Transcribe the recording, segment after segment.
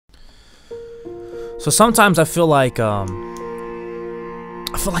So sometimes I feel like I'm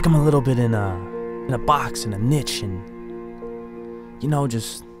a little bit in a box, in a niche, and you know,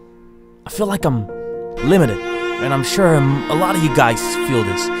 just I feel like I'm limited. And I'm sure a lot of you guys feel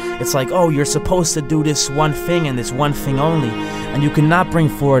this. It's like, oh, you're supposed to do this one thing and this one thing only, and you cannot bring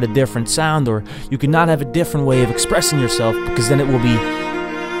forward a different sound, or you cannot have a different way of expressing yourself, because then it will be,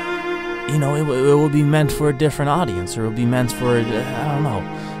 you know, it will be meant for a different audience, or it will be meant for, I don't know,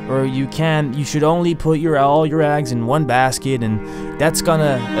 or you should only put all your eggs in one basket, and that's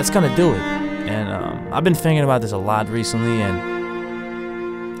gonna do it. And I've been thinking about this a lot recently,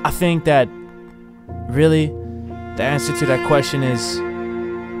 and I think that really the answer to that question is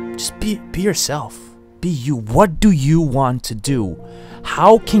just be yourself. Be you. What do you want to do?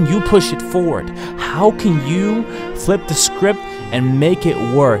 How can you push it forward? How can you flip the script and make it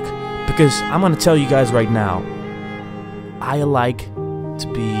work? Because I'm gonna tell you guys right now, I like to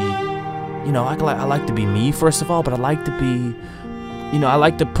be, you know, I like to be me, first of all, but I like to be, you know, I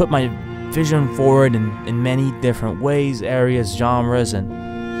like to put my vision forward in many different ways, areas, genres, and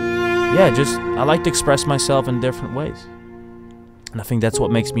yeah, just I like to express myself in different ways. And I think that's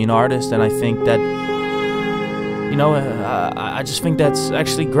what makes me an artist, and I think that, you know, I just think that's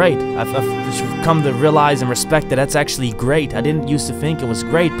actually great. I've come to realize and respect that that's actually great. I didn't used to think it was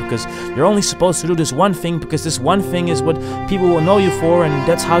great, because you're only supposed to do this one thing, because this one thing is what people will know you for, and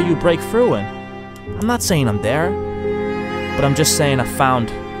that's how you break through. And I'm not saying I'm there, but I'm just saying I found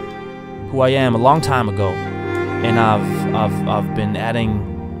who I am a long time ago, and I've been adding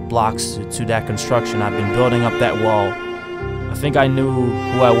blocks to that construction. I've been building up that wall. I think I knew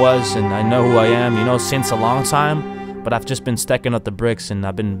who I was, and I know who I am, you know, since a long time, but I've just been stacking up the bricks, and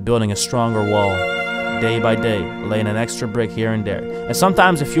I've been building a stronger wall day by day, laying an extra brick here and there. And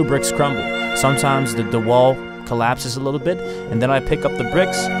sometimes a few bricks crumble. Sometimes the wall collapses a little bit, and then I pick up the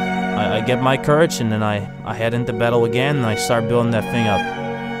bricks, I get my courage, and then I head into battle again, and I start building that thing up.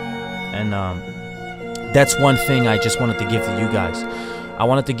 And that's one thing I just wanted to give to you guys. I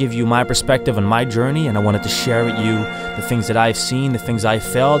wanted to give you my perspective on my journey, and I wanted to share with you the things that I've seen, the things I've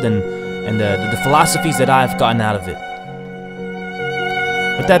felt, and the philosophies that I've gotten out of it.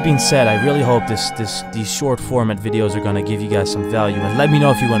 With that being said, I really hope these short format videos are going to give you guys some value, and let me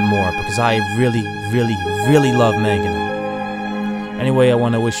know if you want more, because I really, really, really love making them. Anyway, I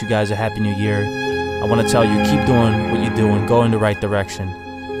want to wish you guys a happy new year. I want to tell you, keep doing what you're doing, go in the right direction,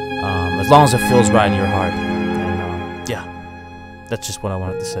 as long as it feels right in your heart. And yeah. That's just what I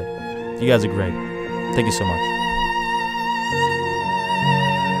wanted to say. You guys are great. Thank you so much.